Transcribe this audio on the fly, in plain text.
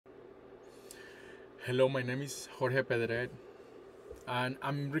Hello, my name is Jorge Pedret, and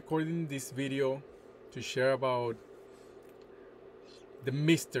I'm recording this video to share about the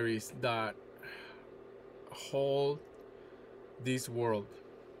mysteries that hold this world.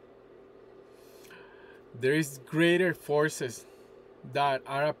 There is greater forces that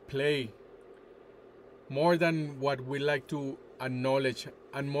are at play more than what we like to acknowledge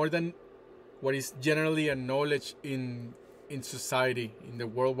and more than what is generally acknowledged in society, in the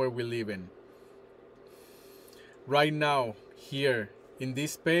world where we live in. Right now, here in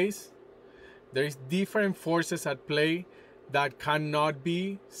this space, there is different forces at play that cannot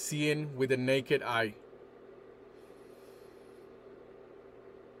be seen with the naked eye.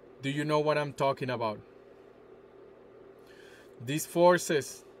 Do you know what I'm talking about? These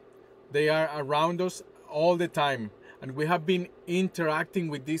forces, they are around us all the time, and we have been interacting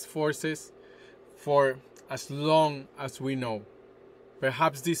with these forces for as long as we know.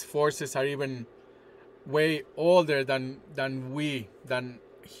 Perhaps these forces are even way older than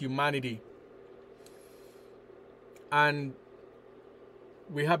humanity. And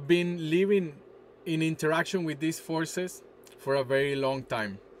we have been living in interaction with these forces for a very long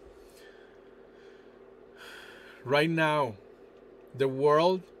time. Right now, the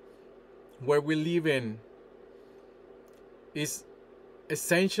world where we live in is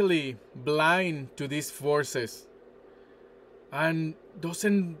essentially blind to these forces and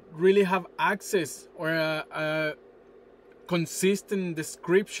doesn't really have access or a consistent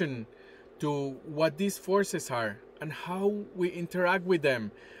description to what these forces are and how we interact with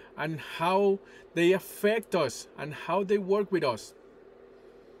them and how they affect us and how they work with us.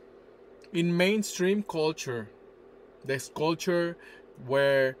 In mainstream culture, this culture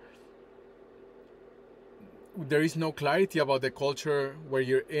where there is no clarity about the culture where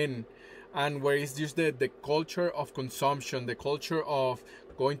you're in, and where it's just the culture of consumption, the culture of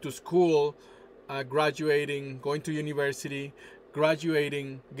going to school, graduating, going to university,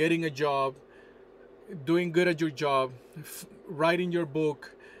 graduating, getting a job, doing good at your job, writing your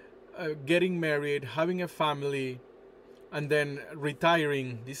book, getting married, having a family, and then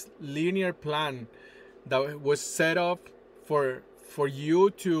retiring. This linear plan that was set up for you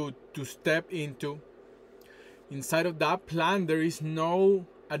to step into. Inside of that plan, there is no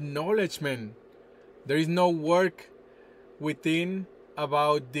acknowledgement. There is no work within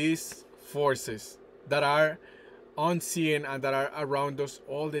about these forces that are unseen and that are around us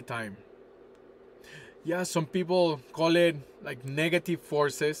all the time. Yeah, some people call it like negative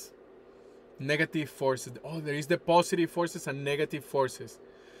forces. Negative forces. Oh, there is the positive forces and negative forces.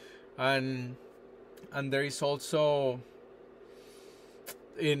 And there is also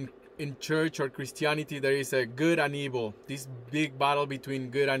in church or Christianity, there is a good and evil, this big battle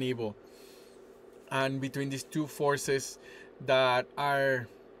between good and evil, and between these two forces that are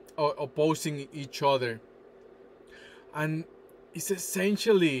opposing each other. And it's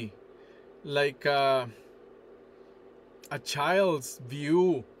essentially like a child's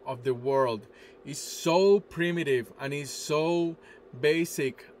view of the world. Is so primitive and is so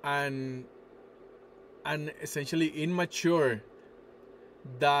basic and essentially immature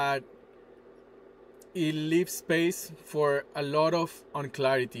that it leaves space for a lot of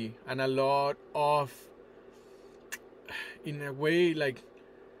unclarity and a lot of, in a way, like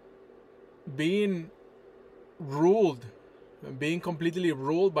being ruled, being completely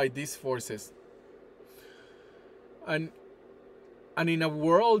ruled by these forces. And in a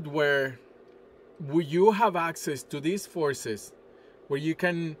world where you have access to these forces, where you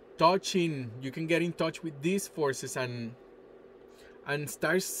can get in touch with these forces and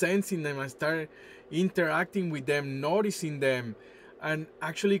start sensing them and start interacting with them, noticing them, and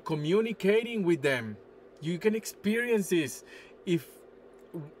actually communicating with them. You can experience this if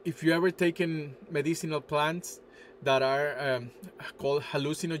you ever taken medicinal plants that are called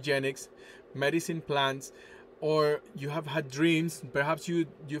hallucinogenics, medicine plants, or you have had dreams. Perhaps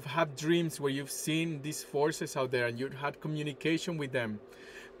you've had dreams where you've seen these forces out there and you've had communication with them.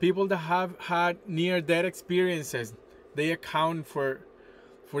 People that have had near-death experiences, they account for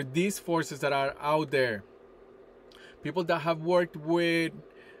these forces that are out there. People that have worked with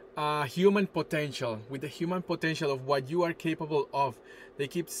human potential, with the human potential of what you are capable of, they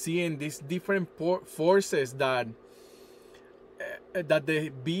keep seeing these different forces that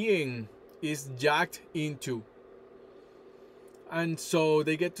the being is jacked into. And so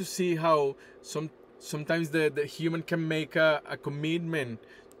they get to see how sometimes the human can make a commitment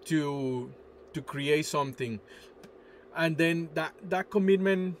to create something, and then that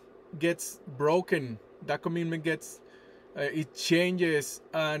commitment gets broken. That commitment gets it changes,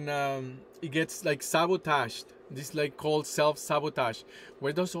 and it gets like sabotaged this like called self-sabotage.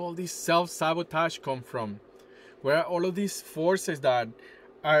 Where does all this self-sabotage come from? Where are all of these forces that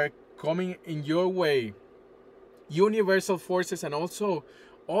are coming in your way? Universal forces, and also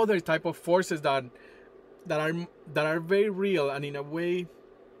other type of forces that are very real. And in a way,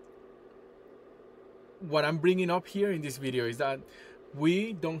 what I'm bringing up here in this video is that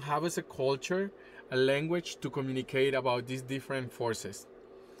we don't have as a culture a language to communicate about these different forces.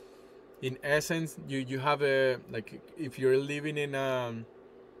 In essence, you have a, like, if you're living in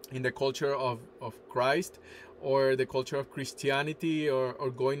the culture of Christ, or the culture of Christianity,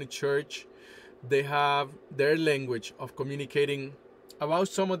 or going to church, they have their language of communicating about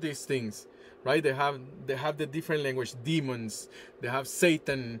some of these things, right? They have the different language. Demons, they have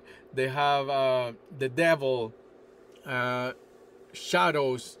Satan, they have the devil,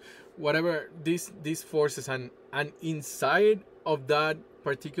 shadows, whatever, these forces. And inside of that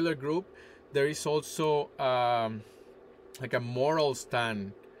particular group, there is also like a moral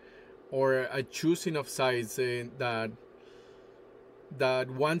stand, or a choosing of sides, that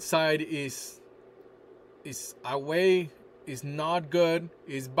one side is away, is not good,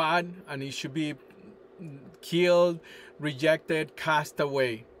 is bad, and it should be killed, rejected, cast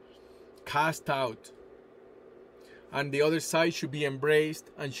away, cast out. And the other side should be embraced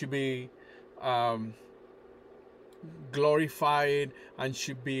and should be glorified and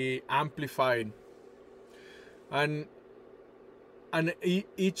should be amplified. And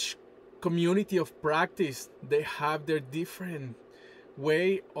each community of practice, they have their different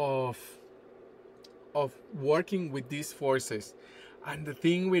way of working with these forces. And the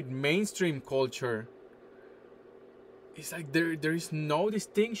thing with mainstream culture is like there is no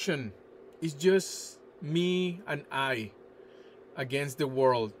distinction. It's just me and I against the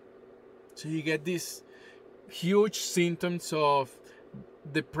world. So you get these huge symptoms of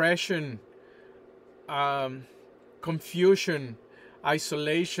depression, confusion,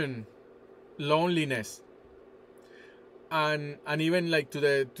 isolation, loneliness, and even like to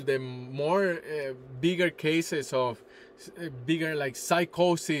the more bigger cases of bigger, like,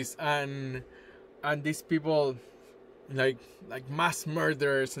 psychosis, and these people like mass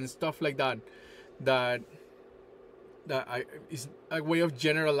murders and stuff like that is a way of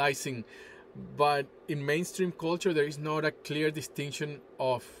generalizing. But in mainstream culture, there is not a clear distinction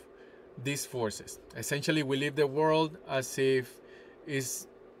of these forces. Essentially, we live the world as if is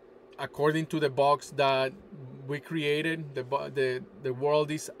according to the box that we created. The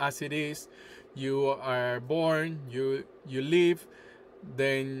world is as it is. You are born, you live,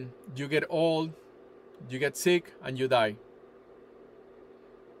 then you get old, you get sick, and you die.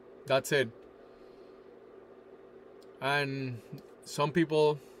 That's it. And some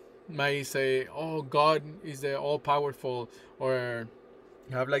people might say, oh, God is the all-powerful, or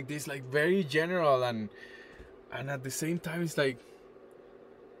have like this, like, very general, and at the same time it's like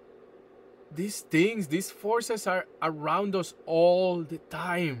these forces are around us all the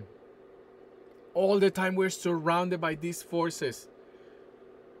time. All the time we're surrounded by these forces.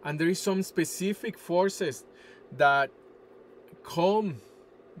 And there is some specific forces that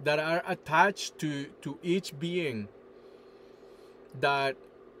are attached to each being, that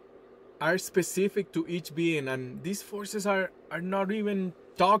are specific to each being. And these forces are not even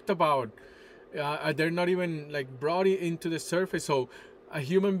talked about. They're not even like brought into the surface. So a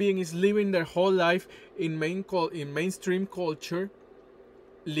human being is living their whole life in mainstream culture,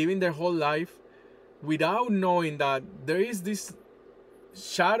 living their whole life without knowing that there is this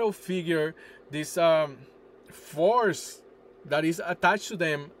shadow figure, this force that is attached to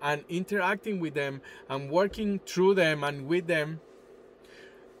them and interacting with them and working through them and with them,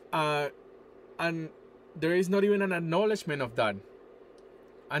 and there is not even an acknowledgement of that.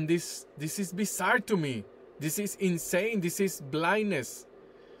 And this is bizarre to me. This is insane. This is blindness,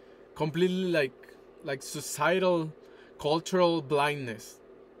 completely like societal, cultural blindness.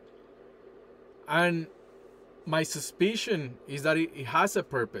 And my suspicion is that it has a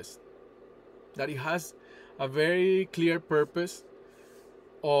purpose, that it has a very clear purpose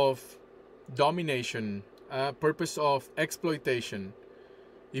of domination, a purpose of exploitation.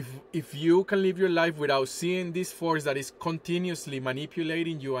 If you can live your life without seeing this force that is continuously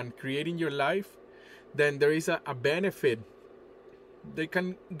manipulating you and creating your life, then there is a benefit. They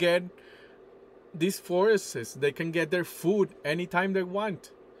can get these forces, they can get their food anytime they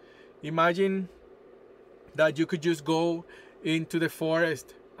want. Imagine that you could just go into the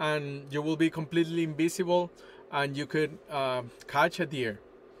forest and you will be completely invisible, and you could catch a deer.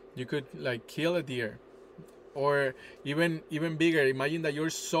 You could like kill a deer. Or even bigger, imagine that you're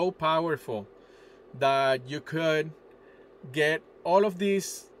so powerful that you could get all of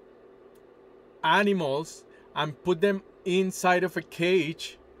these animals and put them inside of a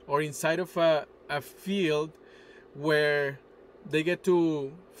cage or inside of a field where they get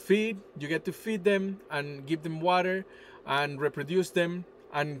to feed, you get to feed them and give them water and reproduce them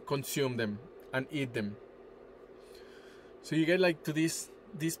and consume them and eat them. So you get like to these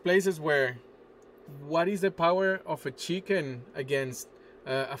places where what is the power of a chicken against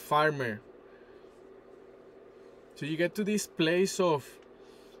a farmer? So you get to this place of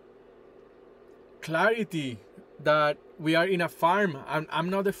clarity that we are in a farm. I'm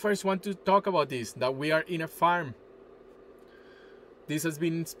not the first one to talk about this, that we are in a farm. This has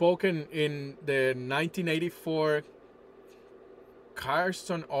been spoken in the 1984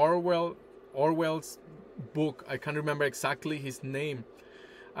 Carson Orwell's book. I can't remember exactly his name.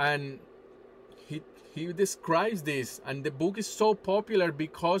 And he describes this, and the book is so popular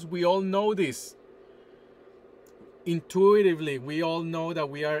because we all know this. Intuitively, we all know that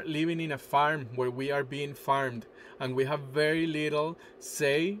we are living in a farm where we are being farmed, and we have very little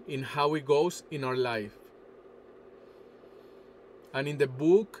say in how it goes in our life. And in that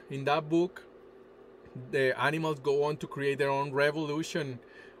book, the animals go on to create their own revolution.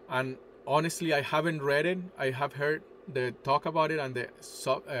 And honestly, I haven't read it. I have heard the talk about it and the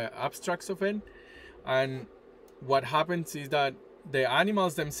abstracts of it. And what happens is that the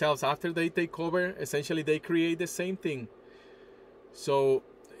animals themselves, after they take over, essentially they create the same thing. So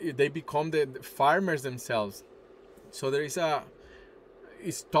they become the farmers themselves. So there is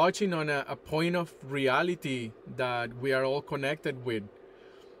it's touching on a point of reality that we are all connected with.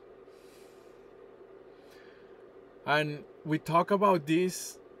 And we talk about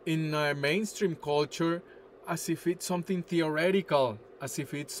this in our mainstream culture as if it's something theoretical, as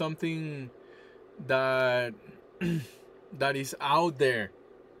if it's something that that is out there,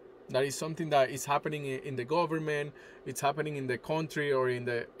 that is something that is happening in the government, it's happening in the country or in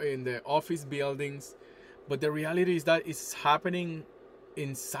the office buildings. But the reality is that it's happening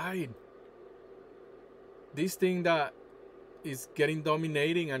inside. This thing that is getting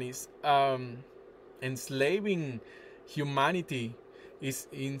dominating and is enslaving humanity is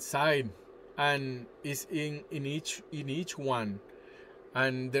inside and is in each one.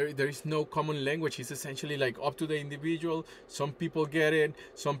 And there is no common language. It's essentially like up to the individual. Some people get it.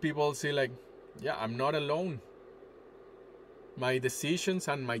 Some people say like, yeah, I'm not alone. My decisions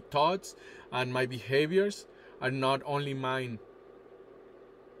and my thoughts and my behaviors are not only mine.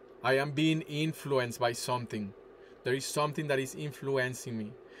 I am being influenced by something. There is something that is influencing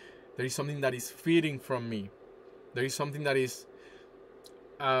me. There is something that is feeding from me. There is something that is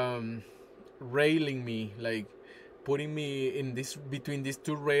railing me, like putting me in this between these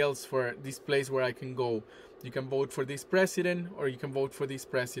two rails for this place where I can go. You can vote for this president or you can vote for this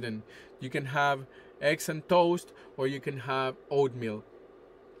president. You can have eggs and toast or you can have oatmeal.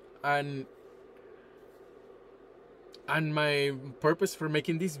 And my purpose for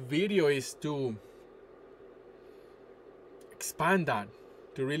making this video is to expand that,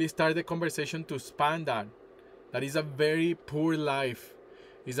 to really start the conversation, to expand that. That is a very poor life.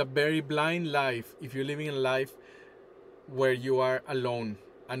 It's a very blind life if you're living a life where you are alone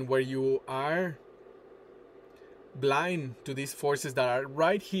and where you are blind to these forces that are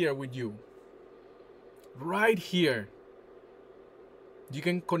right here with you. Right here. You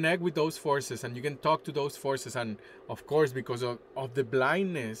can connect with those forces and you can talk to those forces. And of course, because of the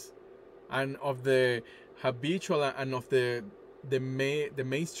blindness and of the habitual and of the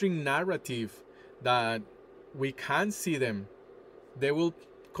mainstream narrative that we can't see them, they will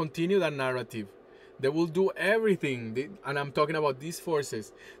continue that narrative. They will do everything, and I'm talking about these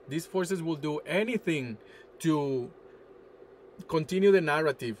forces. These forces will do anything to continue the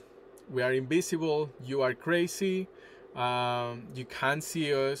narrative. We are invisible, you are crazy, you can't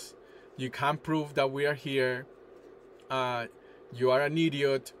see us, you can't prove that we are here, you are an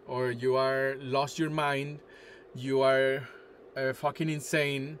idiot, or you are lost your mind, you are fucking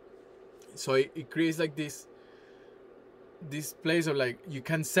insane. So it creates like this place of like, you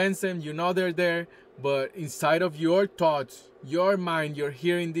can sense them, you know they're there, but inside of your thoughts, your mind, you're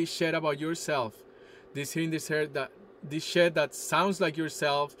hearing this shit about yourself. This shit that sounds like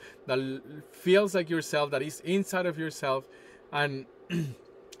yourself, that feels like yourself, that is inside of yourself. And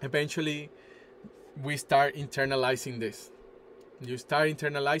eventually we start internalizing this. You start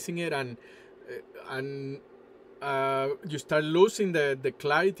internalizing it, and you start losing the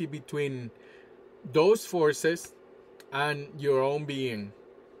clarity between those forces and your own being.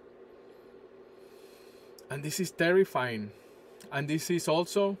 And this is terrifying. And this is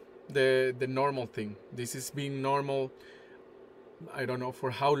also the normal thing. This is being normal, I don't know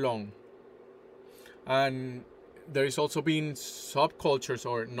for how long. And there is also been subcultures,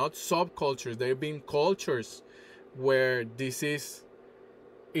 or not subcultures, there have been cultures where this is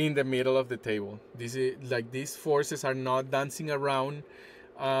in the middle of the table. This is like, these forces are not dancing around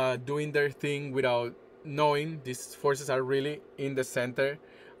doing their thing without knowing. These forces are really in the center,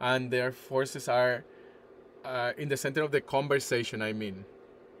 and their forces are in the center of the conversation, I mean.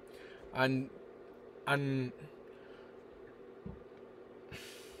 And and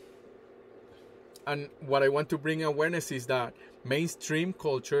and what I want to bring awareness is that mainstream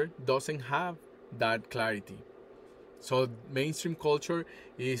culture doesn't have that clarity. So mainstream culture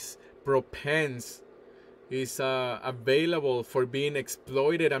is propense, is available for being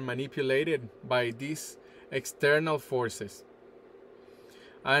exploited and manipulated by these external forces.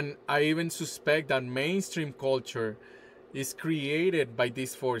 And I even suspect that mainstream culture is created by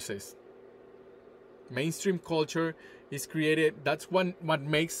these forces. Mainstream culture is created, that's what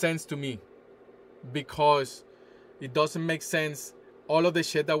makes sense to me, because it doesn't make sense all of the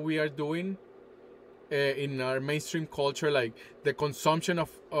shit that we are doing in our mainstream culture, like the consumption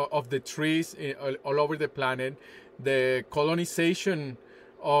of the trees all over the planet, the colonization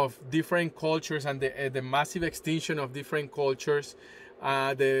of different cultures, and the massive extinction of different cultures,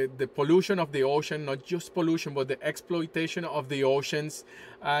 the pollution of the ocean, not just pollution, but the exploitation of the oceans,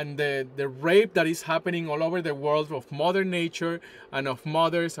 and the rape that is happening all over the world of Mother Nature and of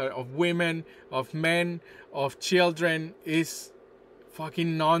mothers, of women, of men, of children, is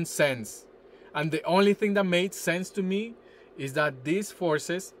fucking nonsense. And the only thing that made sense to me is that these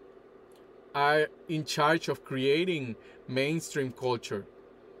forces are in charge of creating mainstream culture.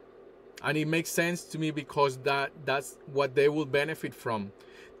 And it makes sense to me because that's what they will benefit from.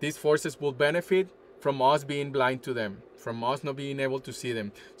 These forces will benefit from us being blind to them, from us not being able to see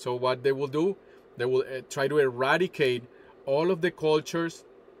them. So what they will do, they will try to eradicate all of the cultures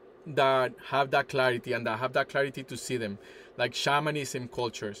that have that clarity, and that have that clarity to see them. Like shamanism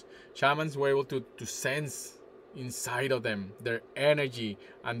cultures. Shamans were able to sense inside of them their energy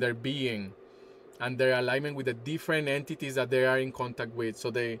and their being and their alignment with the different entities that they are in contact with.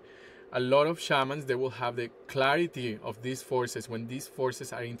 So a lot of shamans, they will have the clarity of these forces when these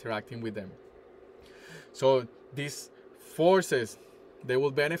forces are interacting with them. So these forces, they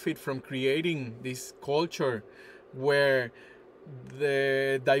will benefit from creating this culture where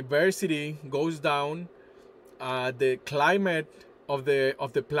the diversity goes down, the climate of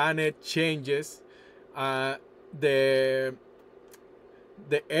the planet changes, the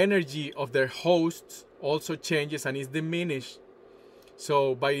energy of their hosts also changes and is diminished.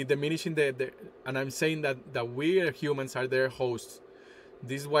 So by diminishing and I'm saying that we humans are their hosts.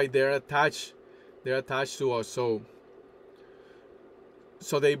 This is why they're attached to us. So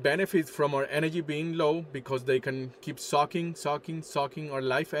they benefit from our energy being low, because they can keep sucking our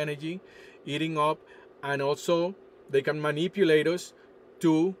life energy, eating up, and also they can manipulate us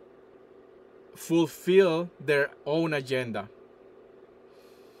to fulfill their own agenda.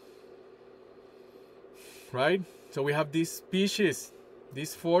 Right? So we have these species,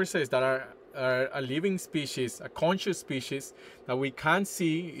 these forces that are a living species, a conscious species that we can't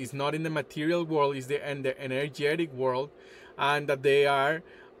see, is not in the material world, is in the energetic world, and that they are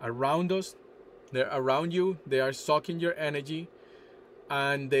around us, they're around you, they are sucking your energy,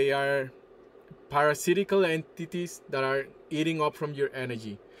 and they are parasitical entities that are eating up from your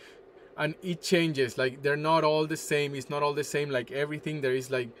energy. And it changes, like they're not all the same, it's not all the same, like everything, there is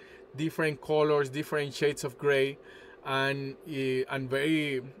like different colors, different shades of gray, and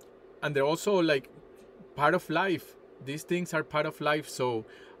they're also like part of life. These things are part of life. So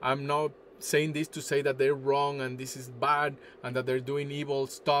I'm not saying this to say that they're wrong and this is bad and that they're doing evil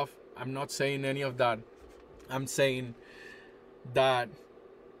stuff. I'm not saying any of that. I'm saying that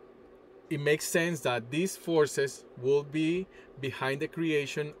it makes sense that these forces will be behind the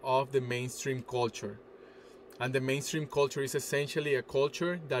creation of the mainstream culture. And the mainstream culture is essentially a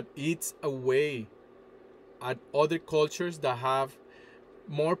culture that eats away at other cultures that have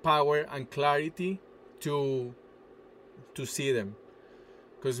more power and clarity to see them.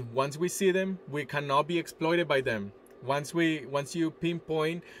 Because once we see them, we cannot be exploited by them. Once you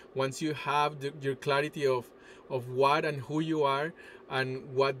pinpoint, once you have your clarity of what and who you are and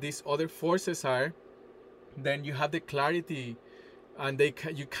what these other forces are, then you have the clarity, and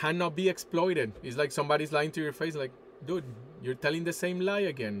you cannot be exploited. It's like somebody's lying to your face, like, dude, you're telling the same lie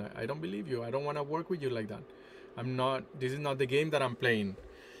again. I don't believe you. I don't want to work with you like that. This is not the game that I'm playing.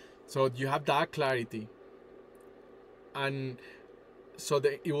 So you have that clarity, and so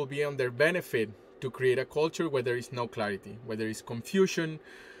that it will be on their benefit to create a culture where there is no clarity, where there is confusion.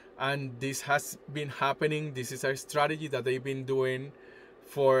 And this has been happening. This is a strategy that they've been doing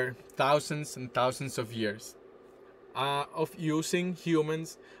for thousands and thousands of years. of using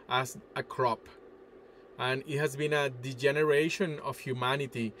humans as a crop. And it has been a degeneration of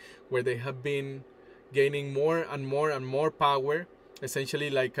humanity where they have been gaining more and more and more power, essentially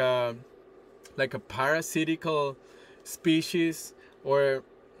like a parasitical species, or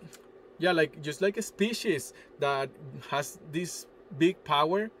yeah, like just like a species that has this big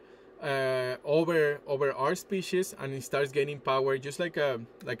power over our species, and it starts gaining power just like an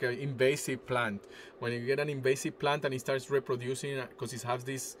invasive plant. When you get an invasive plant and it starts reproducing because it has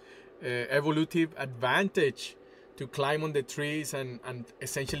this evolutive advantage to climb on the trees and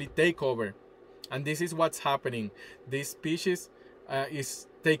essentially take over. And this is what's happening. This species is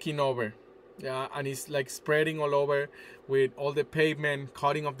taking over, and it's like spreading all over with all the pavement,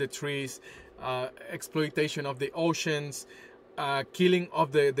 cutting of the trees, exploitation of the oceans, killing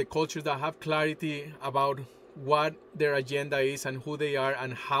of the cultures that have clarity about what their agenda is and who they are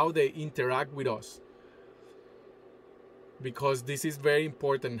and how they interact with us. Because this is very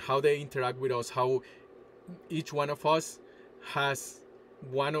important, how they interact with us, how each one of us has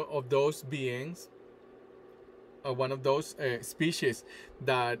one of those beings, one of those species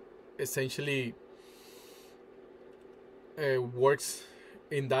that essentially works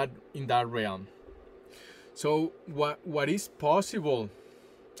in that realm. So what is possible?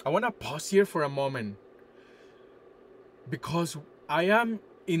 I want to pause here for a moment, because I am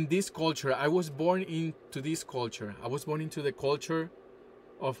in this culture. I was born into this culture. I was born into the culture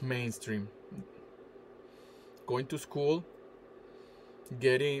of mainstream. Going to school,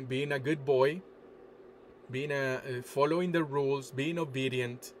 being a good boy, being following the rules, being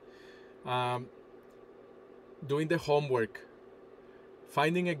obedient, doing the homework,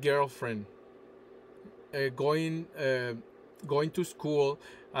 finding a girlfriend, going to school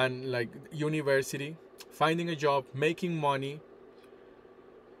and like university, finding a job, making money,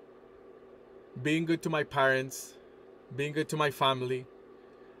 being good to my parents, being good to my family,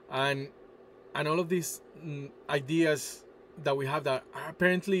 and all of these ideas that we have that are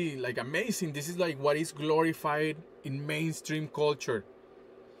apparently like amazing. This is like what is glorified in mainstream culture.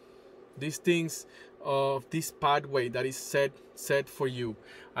 These things of this pathway that is set for you,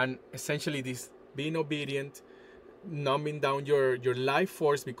 and essentially this being obedient, numbing down your life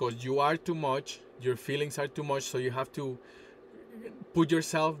force because you are too much, your feelings are too much, so you have to put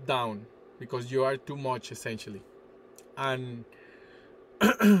yourself down because you are too much essentially. And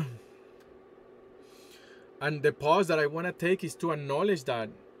and the pause that I want to take is to acknowledge that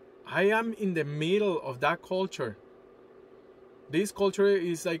I am in the middle of that culture. This culture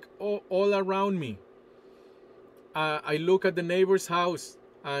is like all around me. I look at the neighbor's house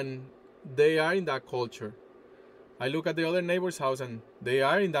and they are in that culture. I look at the other neighbor's house and they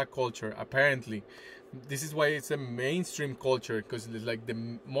are in that culture, apparently. This is why it's a mainstream culture, because like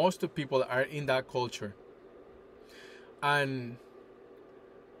most of people are in that culture. And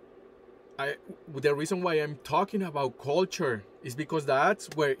the reason why I'm talking about culture is because that's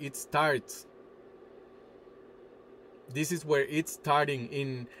where it starts. This is where it's starting,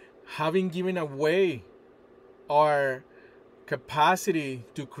 in having given away our capacity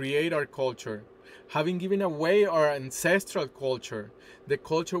to create our culture, having given away our ancestral culture, the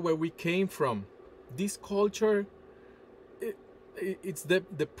culture where we came from. This culture, it's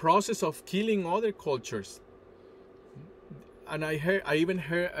the process of killing other cultures. And I even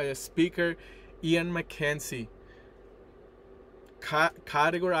heard a speaker, Ian McKenzie,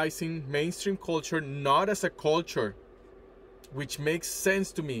 categorizing mainstream culture not as a culture, which makes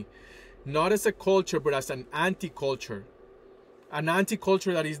sense to me, not as a culture, but as an anti-culture. An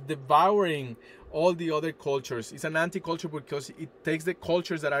anti-culture that is devouring all the other cultures. It's an anti-culture because it takes the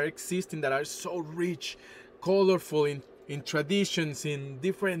cultures that are existing, that are so rich, colorful in traditions, in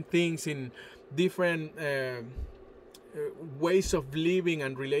different things, in different ways of living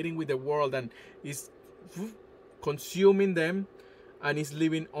and relating with the world, and is consuming them, and is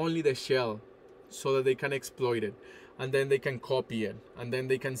leaving only the shell so that they can exploit it, and then they can copy it, and then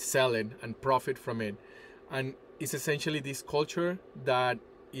they can sell it and profit from it. And it's essentially this culture that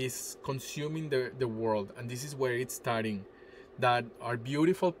is consuming the world. And this is where it's starting, that our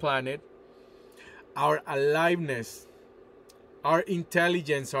beautiful planet, our aliveness, our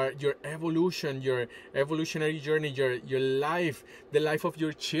intelligence, your evolution, your evolutionary journey, your life, the life of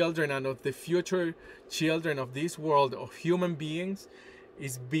your children and of the future children of this world, of human beings,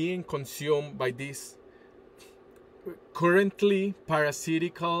 is being consumed by this currently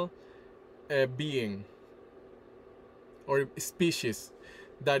parasitical being or species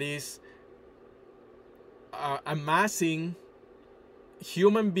that is amassing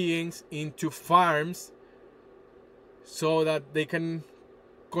human beings into farms so that they can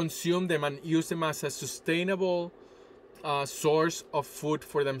consume them and use them as a sustainable source of food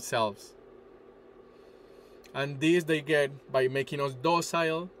for themselves. And this they get by making us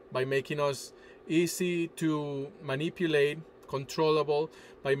docile, by making us easy to manipulate, controllable,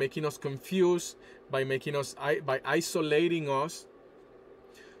 by making us confused, by isolating us.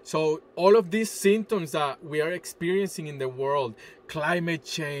 So all of these symptoms that we are experiencing in the world, climate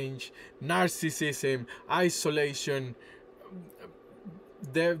change, narcissism, isolation,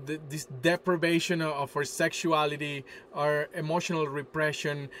 this deprivation of our sexuality, our emotional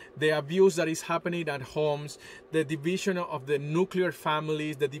repression, the abuse that is happening at homes, the division of the nuclear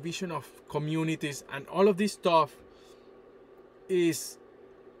families, the division of communities, and all of this stuff is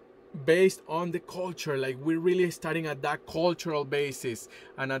based on the culture. Like, we're really starting at that cultural basis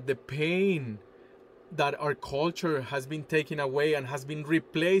and at the pain that our culture has been taken away and has been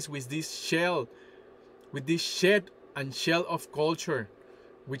replaced with this shell, with this shed and shell of culture,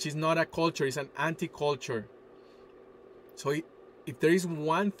 which is not a culture, it's an anti-culture. So if there is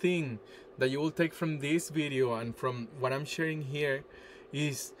one thing that you will take from this video and from what I'm sharing here,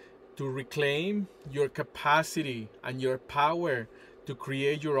 is to reclaim your capacity and your power to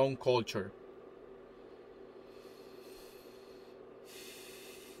create your own culture.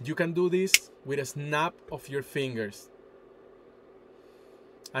 You can do this with a snap of your fingers.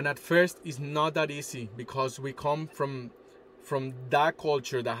 And at first it's not that easy, because we come from that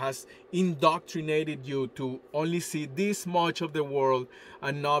culture that has indoctrinated you to only see this much of the world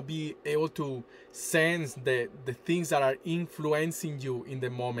and not be able to sense the things that are influencing you in the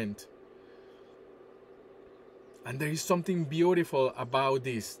moment. And there is something beautiful about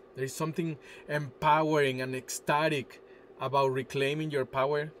this. There is something empowering and ecstatic about reclaiming your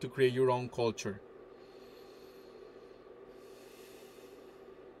power to create your own culture.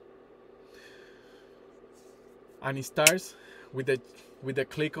 And it starts with the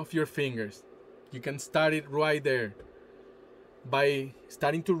click of your fingers. You can start it right there by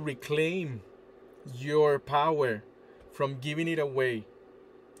starting to reclaim your power from giving it away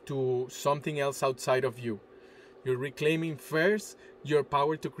to something else outside of you. You're reclaiming first your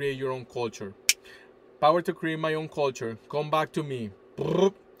power to create your own culture. Power to create my own culture. Come back to me.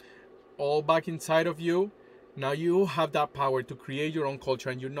 All back inside of you. Now you have that power to create your own culture,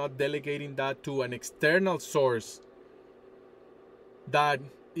 and you're not delegating that to an external source that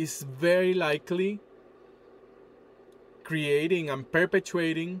is very likely creating and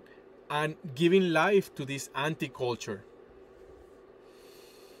perpetuating and giving life to this anti-culture.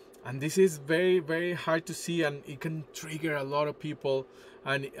 And this is very, very hard to see, and it can trigger a lot of people,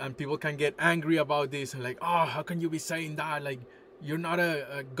 and people can get angry about this and like, oh, how can you be saying that? Like, you're not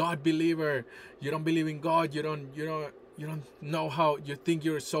a God believer. You don't believe in God. You don't know how. You think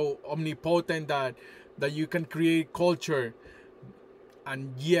you're so omnipotent that you can create culture.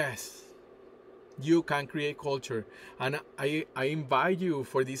 And yes, you can create culture. And I invite you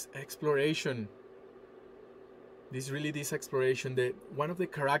for this exploration. This exploration, that one of the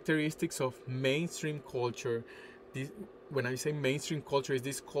characteristics of mainstream culture, when I say mainstream culture, is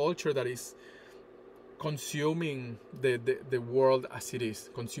this culture that is consuming the world as it is,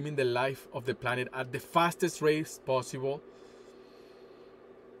 consuming the life of the planet at the fastest rate possible.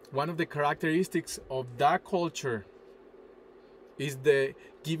 One of the characteristics of that culture is the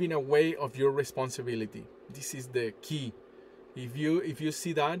giving away of your responsibility. This is the key. If you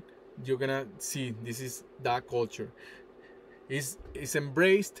see that, you're gonna see this is that culture. It's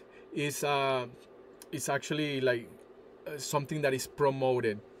embraced. It's actually like something that is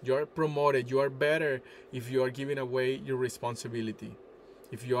promoted. You are promoted. You are better if you are giving away your responsibility.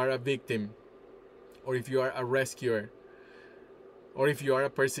 If you are a victim, or if you are a rescuer, or if you are a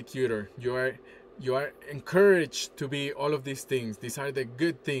persecutor, you are encouraged to be all of these things. These are the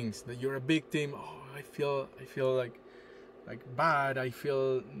good things. That you're a victim. Oh, I feel like bad. I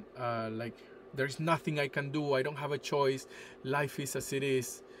feel like there's nothing I can do. I don't have a choice. Life is as it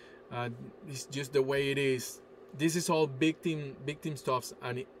is. It's just the way it is. This is all victim stuff,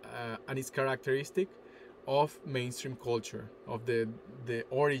 and it's characteristic of mainstream culture, of the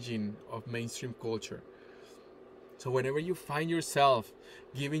origin of mainstream culture. So whenever you find yourself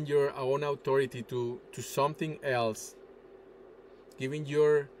giving your own authority to something else, giving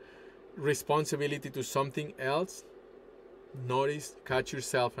your responsibility to something else, catch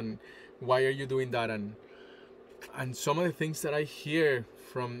yourself, and why are you doing that? And some of the things that I hear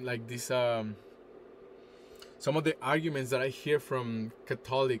from like this, some of the arguments that I hear from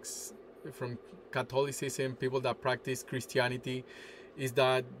Catholics, from Catholicism, people that practice Christianity, is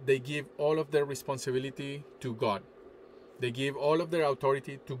that they give all of their responsibility to God. They give all of their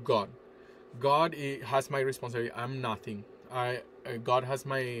authority to God. God has my responsibility. I'm nothing. God has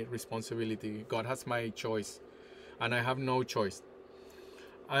my responsibility. God has my choice. and I have no choice.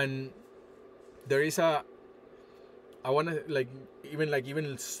 And there is a, I want to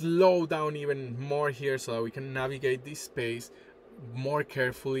even slow down even more here so that we can navigate this space more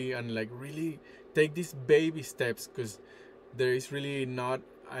carefully and like really take these baby steps, because there is really not,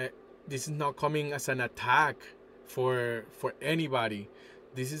 this is not coming as an attack for anybody.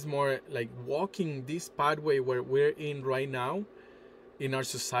 This is more like walking this pathway where we're in right now in our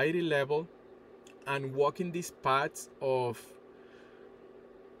society level, and walking these paths of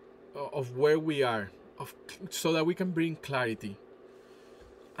where we are, so that we can bring clarity.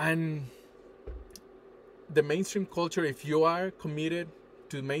 And the mainstream culture, if you are committed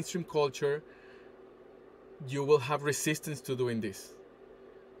to mainstream culture, you will have resistance to doing this.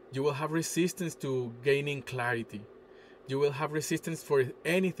 You will have resistance to gaining clarity. You will have resistance for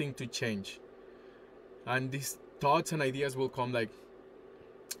anything to change. And these thoughts and ideas will come like,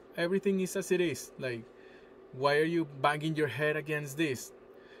 everything is as it is. Like, why are you banging your head against this?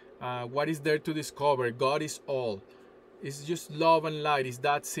 What is there to discover? God is all. It's just love and light. It's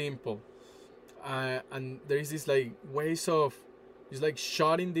that simple. And there is this like ways of just like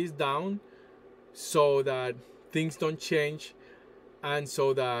shutting this down so that things don't change, and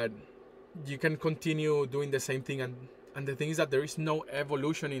so that you can continue doing the same thing. And the thing is that there is no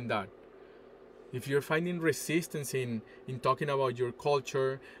evolution in that. If you're finding resistance in talking about your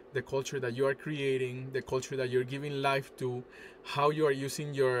culture, the culture that you are creating, the culture that you're giving life to, how you are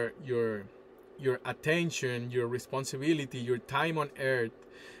using your attention, your responsibility, your time on earth,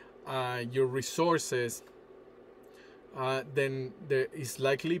 your resources, then there is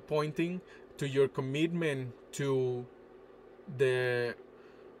likely pointing to your commitment to the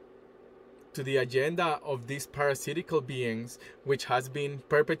agenda of these parasitical beings, which has been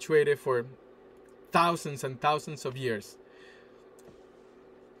perpetuated for thousands and thousands of years.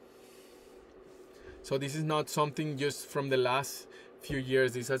 So this is not something just from the last few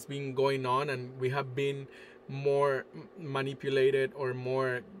years. This has been going on, and we have been more manipulated, or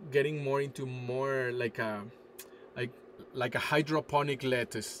more getting more into more like a hydroponic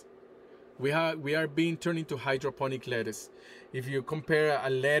lettuce. We are being turned into hydroponic lettuce. If you compare a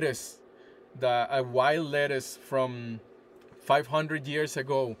lettuce, a wild lettuce from 500 years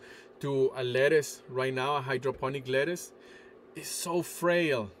ago to a lettuce right now, a hydroponic lettuce, is so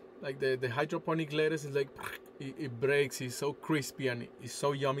frail. Like the hydroponic lettuce is like, it breaks. It's so crispy and it's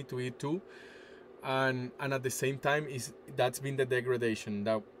so yummy to eat too. And at the same time, that's been the degradation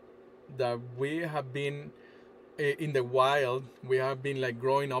that we have been in the wild. We have been like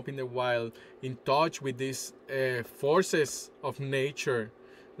growing up in the wild, in touch with these forces of nature,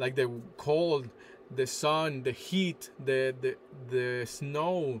 like the cold, the sun, the heat, the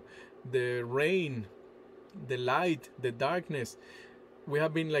snow, the rain, the light, the darkness. We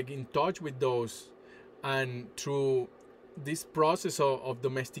have been like in touch with those, and through this process of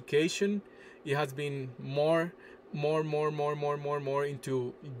domestication, it has been more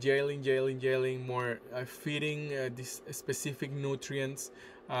into jailing, more feeding these specific nutrients,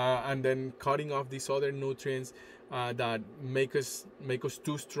 and then cutting off these other nutrients that make us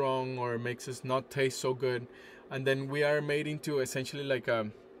too strong, or makes us not taste so good. And then we are made into essentially like a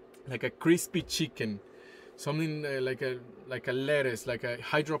crispy chicken, something like a lettuce, like a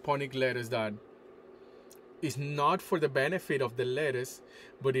hydroponic lettuce that is not for the benefit of the lettuce,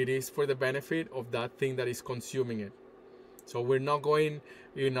 but it is for the benefit of that thing that is consuming it. So we're not going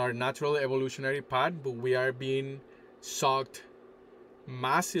in our natural evolutionary path, but we are being sucked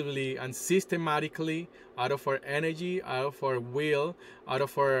massively and systematically out of our energy, out of our will, out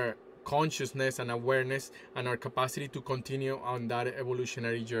of our consciousness and awareness, and our capacity to continue on that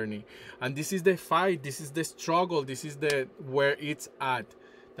evolutionary journey. And this is the fight, this is the struggle, this is where it's at.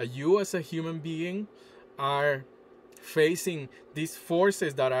 That you as a human being are facing these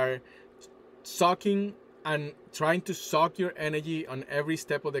forces that are sucking and trying to suck your energy on every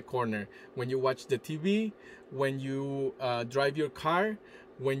step of the corner. When you watch the TV, when you drive your car,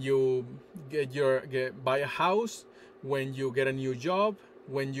 when you buy a house, when you get a new job,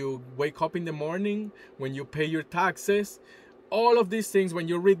 when you wake up in the morning, when you pay your taxes, all of these things, when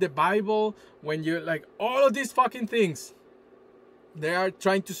you read the Bible, when you like all of these fucking things, they are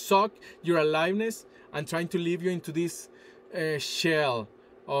trying to suck your aliveness and trying to leave you into this shell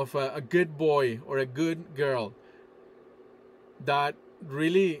of a good boy or a good girl that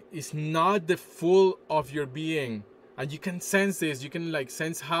really is not the full of your being. And you can sense this. You can like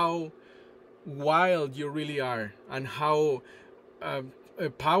sense how wild you really are, and how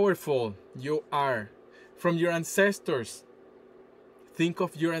powerful you are from your ancestors. Think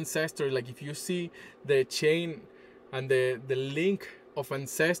of your ancestors. Like if you see the chain and the link of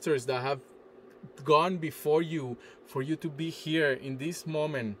ancestors that have gone before you for you to be here in this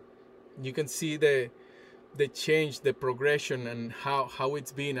moment. You can see the change, the progression, and how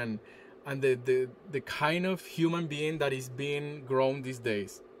it's been, and the kind of human being that is being grown these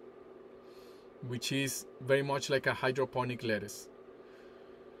days, which is very much like a hydroponic lettuce.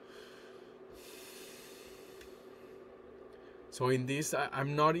 So in this,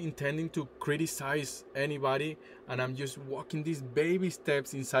 I'm not intending to criticize anybody, and I'm just walking these baby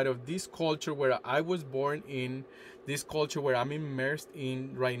steps inside of this culture where I was born in, this culture where I'm immersed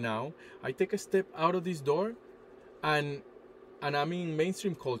in right now. I take a step out of this door, and I'm in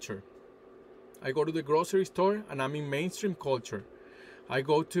mainstream culture. I go to the grocery store, and I'm in mainstream culture. I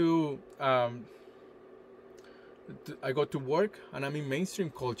go to work, and I'm in mainstream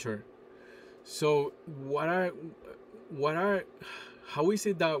culture. So how is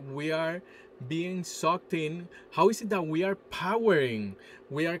it that we are being sucked in? How is it that we are powering?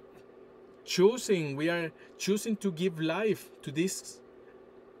 We are choosing to give life to this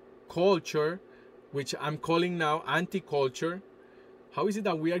culture, which I'm calling now anti-culture. How is it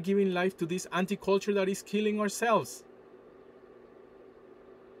that we are giving life to this anti-culture that is killing ourselves?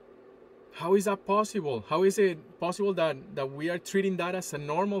 How is that possible? How is it possible that we are treating that as a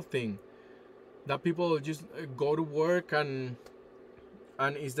normal thing? That people just go to work and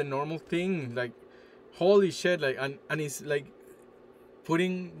it's the normal thing, like holy shit, like and it's like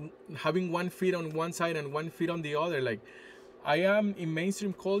having 1 foot on one side and 1 foot on the other. Like, I am in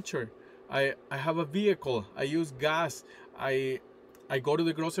mainstream culture. I have a vehicle. I use gas. I go to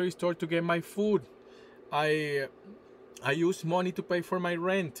the grocery store to get my food. I use money to pay for my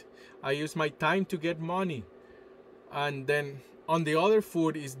rent. I use my time to get money. And then on the other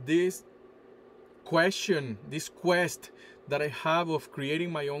foot is this quest that I have of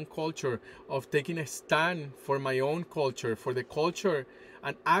creating my own culture, of taking a stand for my own culture, for the culture,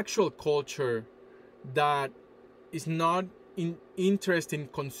 an actual culture that is not interested in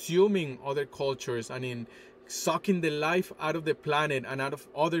consuming other cultures and in sucking the life out of the planet and out of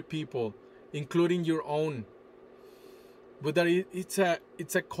other people, including your own. But that it's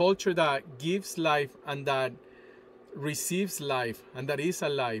a culture that gives life and that receives life and that is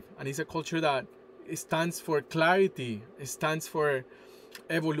alive, and it's a culture that it stands for clarity, it stands for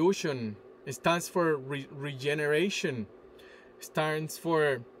evolution, it stands for regeneration, it stands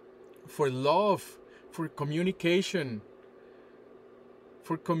for love, for communication,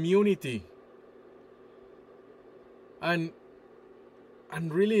 for community. And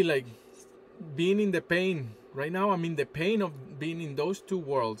really, like, being in the pain right now, I'm in the pain of being in those two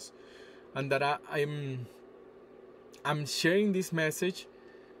worlds, and that I'm sharing this message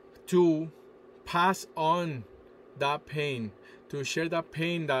to pass on that pain, to share that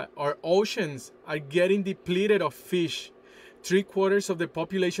pain that our oceans are getting depleted of fish. 3/4 of the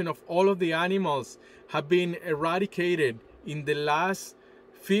population of all of the animals have been eradicated in the last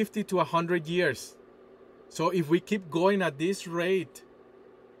 50 to 100 years. So if we keep going at this rate,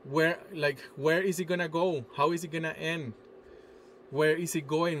 where is it gonna go? How is it gonna end? Where is it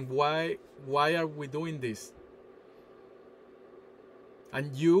going? Why are we doing this?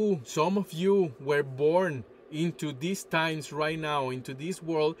 And some of you were born into these times right now, into this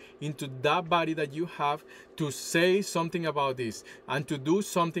world, into that body that you have, to say something about this and to do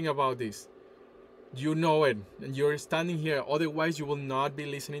something about this. You know it, and you're standing here. Otherwise, you will not be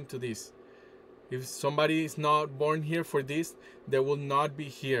listening to this. If somebody is not born here for this, they will not be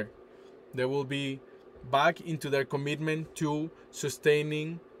here. They will be back into their commitment to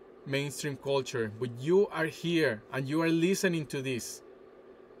sustaining mainstream culture. But you are here and you are listening to this.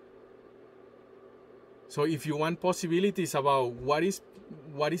 So if you want possibilities about what is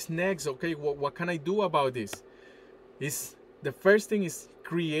next, okay, what can I do about this? The first thing is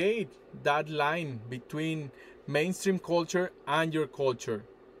create that line between mainstream culture and your culture.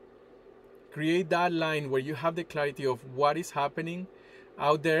 Create that line where you have the clarity of what is happening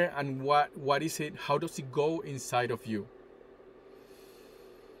out there and what is it, how does it go inside of you.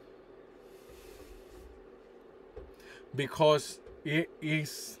 Because it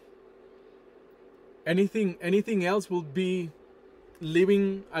is anything else will be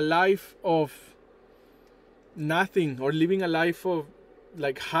living a life of nothing, or living a life of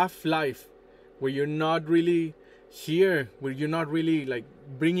like half life, where you're not really here, where you're not really like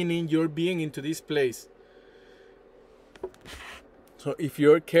bringing in your being into this place. So if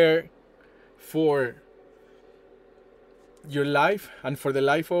you care for your life and for the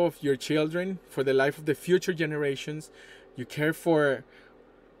life of your children, for the life of the future generations, you care for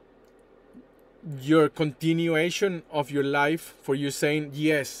your continuation of your life, for you saying,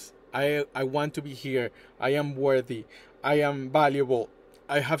 yes, I want to be here, I am worthy, I am valuable,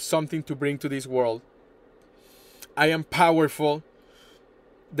 I have something to bring to this world, I am powerful,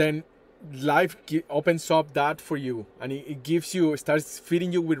 then life opens up that for you, and it gives you, starts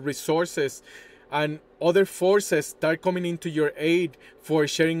feeding you with resources, and other forces start coming into your aid for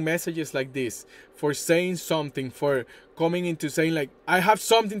sharing messages like this, for saying something, for coming into saying like, I have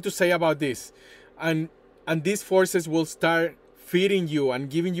something to say about this, and these forces will start feeding you and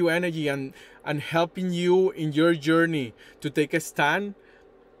giving you energy and helping you in your journey to take a stand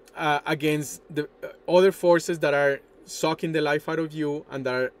against the other forces that are sucking the life out of you and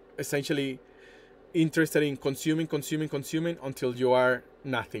that are essentially interested in consuming until you are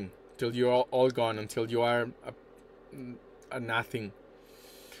nothing, till you're all gone, until you are a nothing.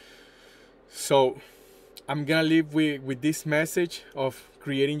 So I'm gonna leave with this message of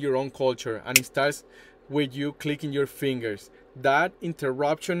creating your own culture, and it starts with you clicking your fingers. That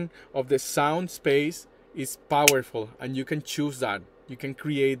interruption of the sound space is powerful, and you can choose that. You can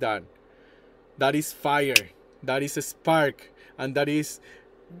create that. That is fire. That is a spark, and that is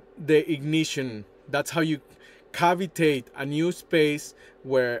the ignition. That's how you cavitate a new space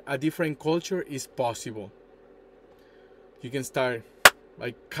where a different culture is possible. You can start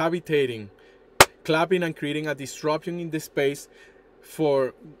like cavitating, clapping, and creating a disruption in the space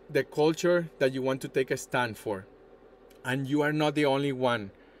for the culture that you want to take a stand for. And you are not the only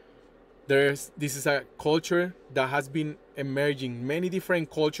one. This is a culture that has been emerging, many different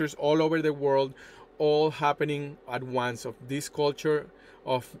cultures all over the world, all happening at once, of this culture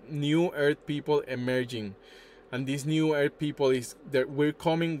of new earth people emerging. And this new earth people is that we're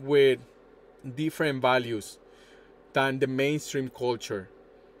coming with different values than the mainstream culture.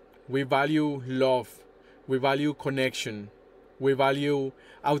 We value love, we value connection, we value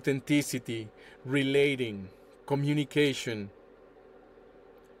authenticity, relating, communication.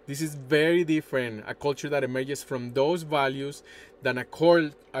 This is very different, a culture that emerges from those values, than a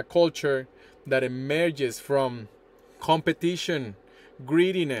culture that emerges from competition,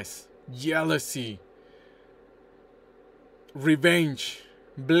 greediness, jealousy, revenge,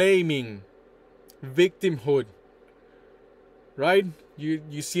 blaming, victimhood. Right?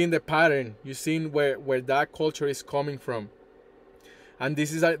 You see in the pattern, you see where that culture is coming from. And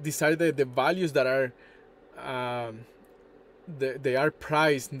these are the values that are they are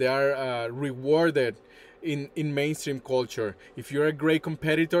prized, they are rewarded in mainstream culture. If you're a great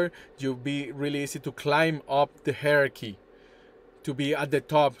competitor, you'll be really easy to climb up the hierarchy, to be at the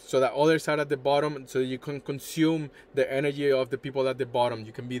top, so that others are at the bottom, so you can consume the energy of the people at the bottom.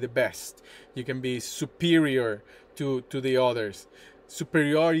 You can be the best, you can be superior to the others.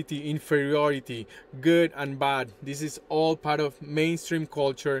 Superiority, inferiority, good and bad, this is all part of mainstream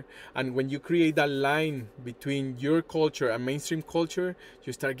culture. And when you create that line between your culture and mainstream culture,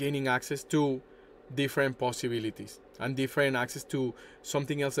 you start gaining access to different possibilities and different access to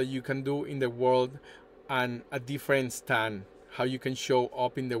something else that you can do in the world, and a different stand, how you can show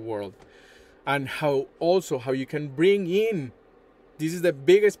up in the world, and how you can bring in, this is the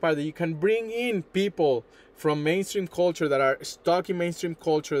biggest part, that you can bring in people from mainstream culture that are stuck in mainstream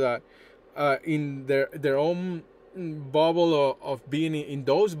culture, that in their own bubble of being in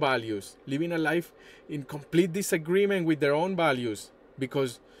those values, living a life in complete disagreement with their own values.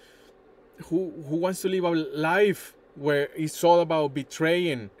 Because who wants to live a life where it's all about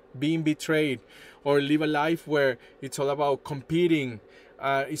being betrayed, or live a life where it's all about competing,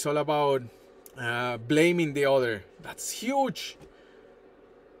 it's all about blaming the other? That's huge.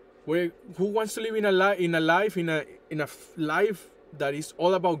 Who wants to live in a life that is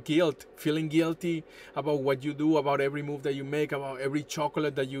all about guilt, feeling guilty about what you do, about every move that you make, about every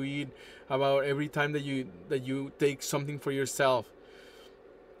chocolate that you eat, about every time that you take something for yourself?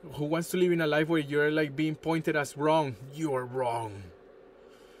 Who wants to live in a life where you're like being pointed as wrong? You are wrong.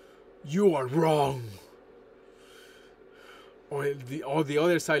 You are wrong. Or the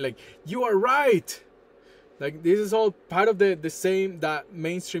other side, like, you are right. Like, this is all part of that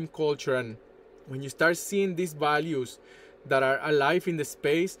mainstream culture. And when you start seeing these values that are alive in the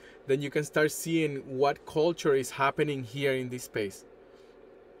space, then you can start seeing what culture is happening here in this space.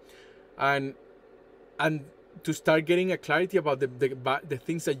 And to start getting a clarity about the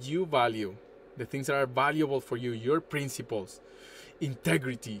things that you value, the things that are valuable for you, your principles,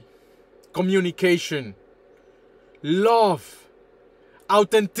 integrity, communication, love,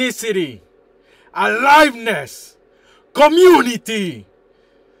 authenticity, aliveness, community.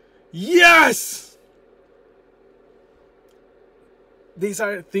 Yes! These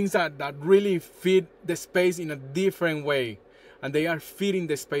are things that really feed the space in a different way. And they are feeding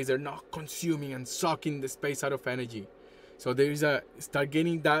the space. They're not consuming and sucking the space out of energy. So there is start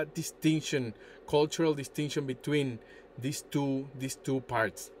getting that distinction, cultural distinction between these two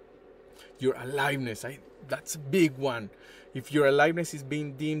parts. Your aliveness, that's a big one. If your aliveness is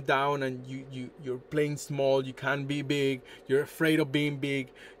being dimmed down and you're playing small, you can't be big, you're afraid of being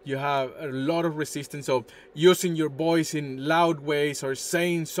big, you have a lot of resistance of using your voice in loud ways or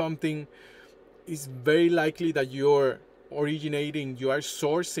saying something, it's very likely that you are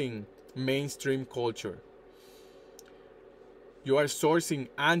sourcing mainstream culture. You are sourcing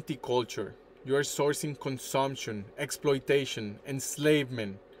anti-culture. You are sourcing consumption, exploitation,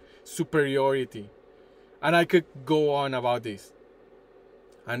 enslavement, superiority. And I could go on about this.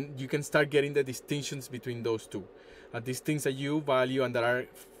 And you can start getting the distinctions between those two. And these things that you value and that are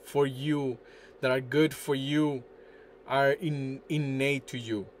for you, that are good for you, are innate to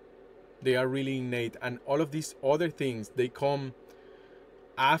you. They are really innate. And all of these other things, they come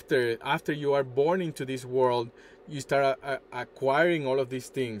after you are born into this world. You start acquiring all of these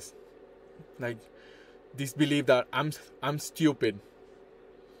things. Like this belief that I'm stupid.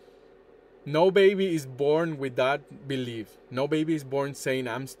 No baby is born with that belief. No baby is born saying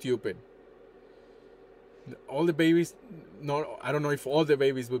I'm stupid. All the babies, I don't know if all the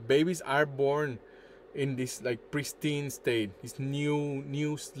babies, but babies are born in this like pristine state, this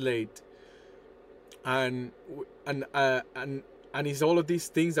new slate, and it's all of these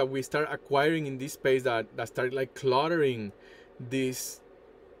things that we start acquiring in this space that start like cluttering this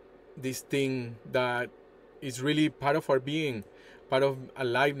thing that is really part of our being. Part of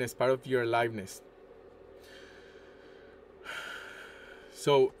aliveness, part of your aliveness.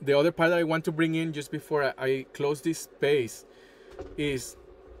 So the other part that I want to bring in just before I close this space is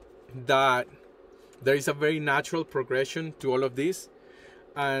that there is a very natural progression to all of this,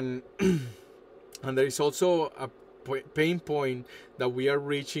 and and there is also a pain point that we are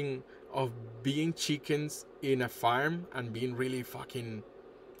reaching of being chickens in a farm and being really fucking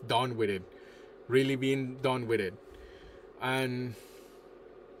done with it, really being done with it. And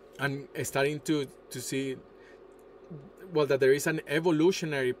starting to see, well, that there is an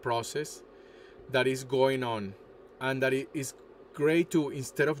evolutionary process that is going on, and that it is great to,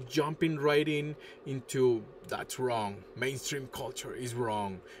 instead of jumping right into that's wrong, mainstream culture is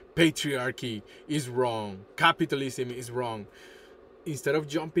wrong, patriarchy is wrong, capitalism is wrong, instead of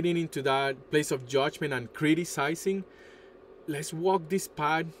jumping into that place of judgment and criticizing, let's walk this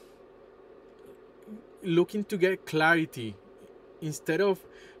path looking to get clarity, instead of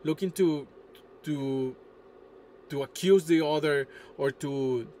looking to accuse the other or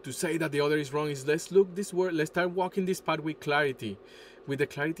to say that the other is wrong. Is let's start walking this path with clarity, with the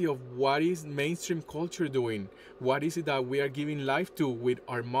clarity of what is mainstream culture doing, what is it that we are giving life to with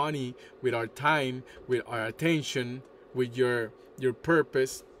our money, with our time, with our attention, with your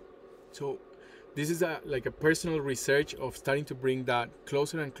purpose. So this is a personal research of starting to bring that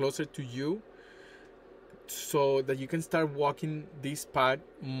closer and closer to you, so that you can start walking this path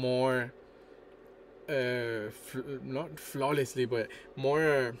more not flawlessly, but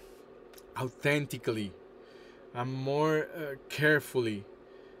more authentically and more carefully,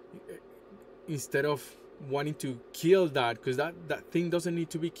 instead of wanting to kill that, because that thing doesn't need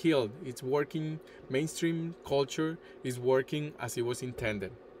to be killed. It's working. Mainstream culture is working as it was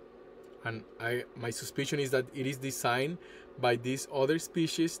intended, and my suspicion is that it is designed by these other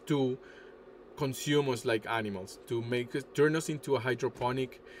species to consume us like animals, to turn us into a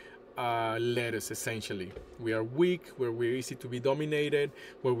hydroponic lettuce. Essentially, we are weak, where we're easy to be dominated,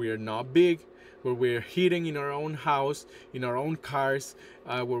 where we are not big, where we're hidden in our own house, in our own cars,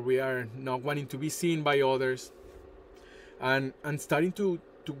 where we are not wanting to be seen by others, and starting to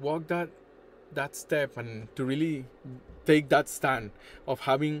walk that step, and to really take that stand of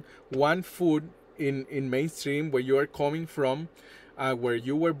having one food in mainstream, where you are coming from, where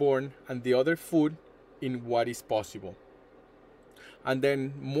you were born, and the other food in what is possible. And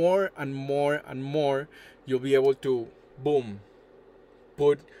then more and more and more, you'll be able to, boom,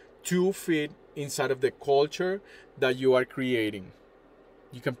 put 2 feet inside of the culture that you are creating.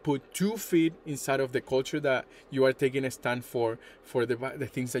 You can put 2 feet inside of the culture that you are taking a stand for the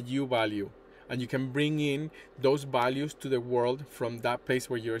things that you value. And you can bring in those values to the world from that place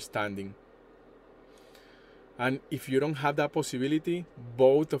where you're standing. And if you don't have that possibility,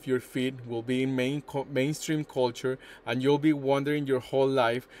 both of your feet will be in mainstream culture, and you'll be wondering your whole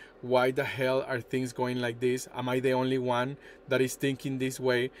life, why the hell are things going like this? Am I the only one that is thinking this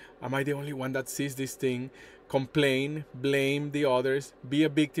way? Am I the only one that sees this thing? Complain, blame the others, be a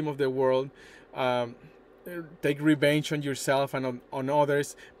victim of the world, take revenge on yourself and on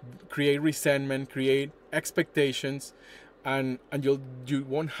others, create resentment, create expectations, and you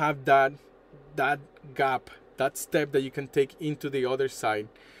won't have that gap, that step that you can take into the other side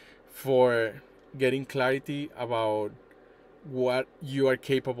for getting clarity about what you are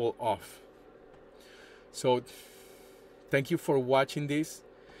capable of. So thank you for watching this,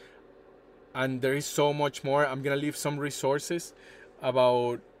 and there is so much more. I'm gonna leave some resources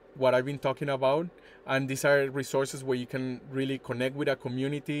about what I've been talking about, and these are resources where you can really connect with a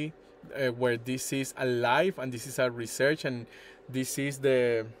community where this is alive, and this is a research, and this is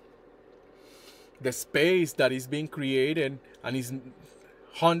the space that is being created, and is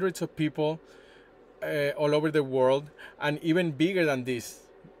hundreds of people all over the world, and even bigger than this,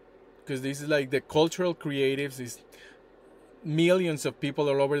 because this is like the cultural creatives, is millions of people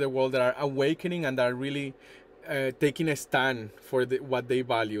all over the world that are awakening and are really taking a stand for what they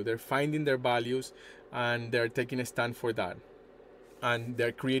value. They're finding their values and they're taking a stand for that, and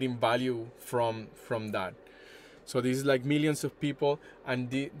they're creating value from that. So this is like millions of people,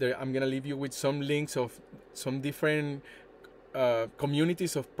 and I'm gonna leave you with some links of some different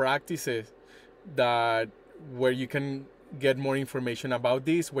communities of practices that where you can get more information about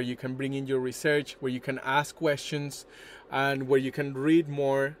this, where you can bring in your research, where you can ask questions, and where you can read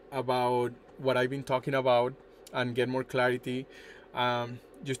more about what I've been talking about and get more clarity.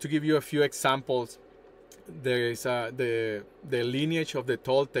 Just to give you a few examples, there is the lineage of the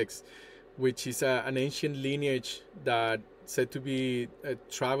Toltecs, which is an ancient lineage that said to be a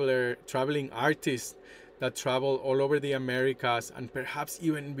traveling artist that traveled all over the Americas, and perhaps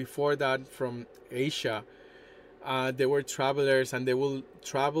even before that from Asia. They were travelers, and they will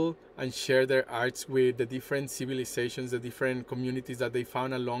travel and share their arts with the different civilizations, the different communities that they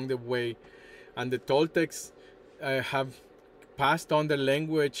found along the way. And the Toltecs have passed on their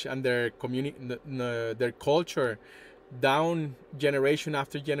language and their their culture down generation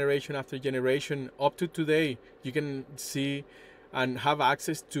after generation after generation up to today. You can see and have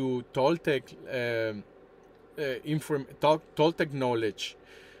access to Toltec Toltec knowledge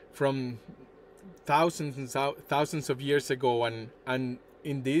from thousands of years ago, and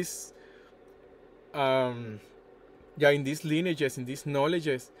in these in these lineages, in these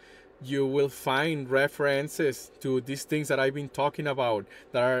knowledges, you will find references to these things that I've been talking about,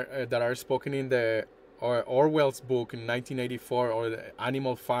 that are spoken in the Orwell's book in 1984, or the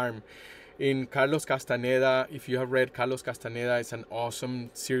Animal Farm. In Carlos Castaneda, if you have read Carlos Castaneda, it's an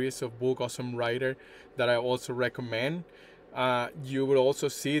awesome series of book, awesome writer that I also recommend. You will also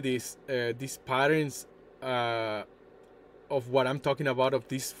see these patterns of what I'm talking about, of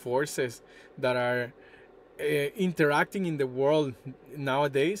these forces that are interacting in the world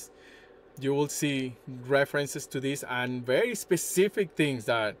nowadays. You will see references to this and very specific things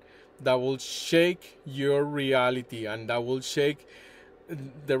that will shake your reality, and that will shake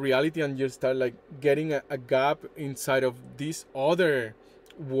the reality, and you start like getting a gap inside of this other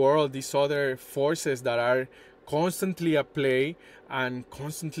world, these other forces that are constantly at play and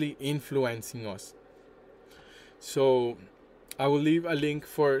constantly influencing us. So I will leave a link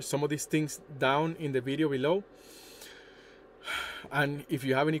for some of these things down in the video below. And if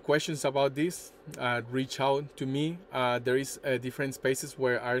you have any questions about this, reach out to me. There is different spaces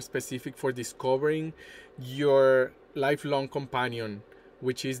where are specific for discovering your lifelong companion,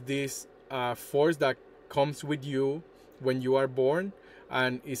 which is this force that comes with you when you are born,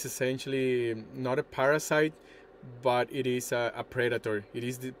 and is essentially not a parasite, but it is a predator. It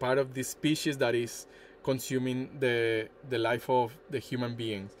is part of the species that is consuming the life of the human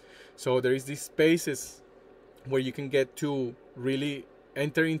beings. So there is these spaces where you can get to really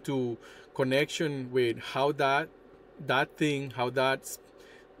enter into connection with how that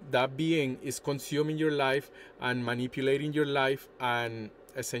being is consuming your life and manipulating your life, and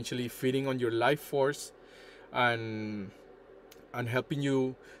essentially feeding on your life force, and helping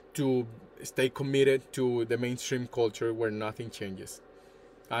you to stay committed to the mainstream culture where nothing changes,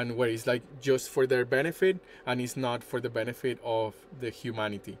 and where it's like just for their benefit, and it's not for the benefit of the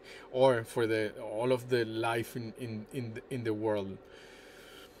humanity or for all of the life in the world,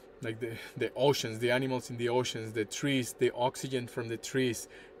 like the oceans, the animals in the oceans, the trees, the oxygen from the trees,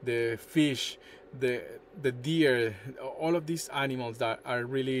 the fish, the deer, all of these animals that are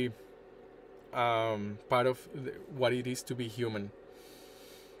really part of what it is to be human.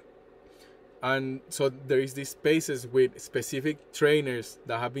 And so there is these spaces with specific trainers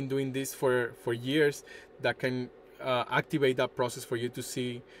that have been doing this for years, that can activate that process for you to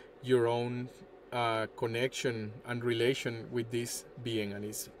see your own connection and relation with this being. And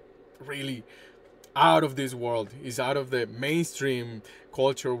it's really out of this world. It's out of the mainstream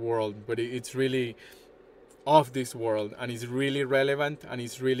culture world, but it's really of this world, and it's really relevant, and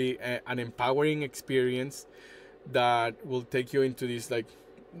it's really an empowering experience that will take you into this, like,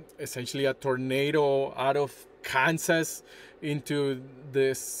 essentially a tornado out of Kansas into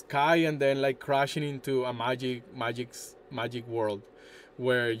the sky, and then like crashing into a magic magic world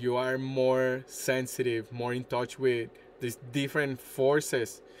where you are more sensitive, more in touch with these different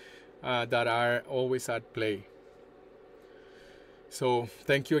forces that are always at play. So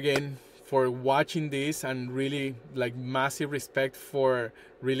thank you again for watching this, and really like massive respect for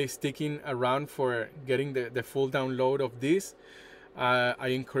really sticking around for getting the full download of this. I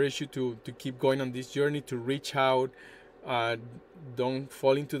encourage you to keep going on this journey, to reach out. Don't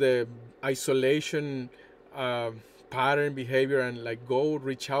fall into the isolation pattern behavior, and like go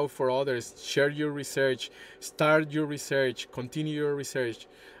reach out for others. Share your research, start your research, continue your research,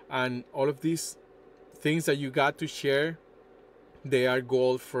 and all of these things that you got to share, they are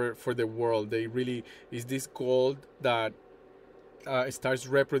gold for the world. They really is this gold that starts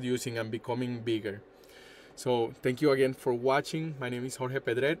reproducing and becoming bigger. So thank you again for watching. My name is Jorge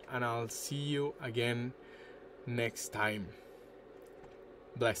Pedret, and I'll see you again next time.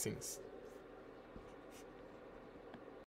 Blessings.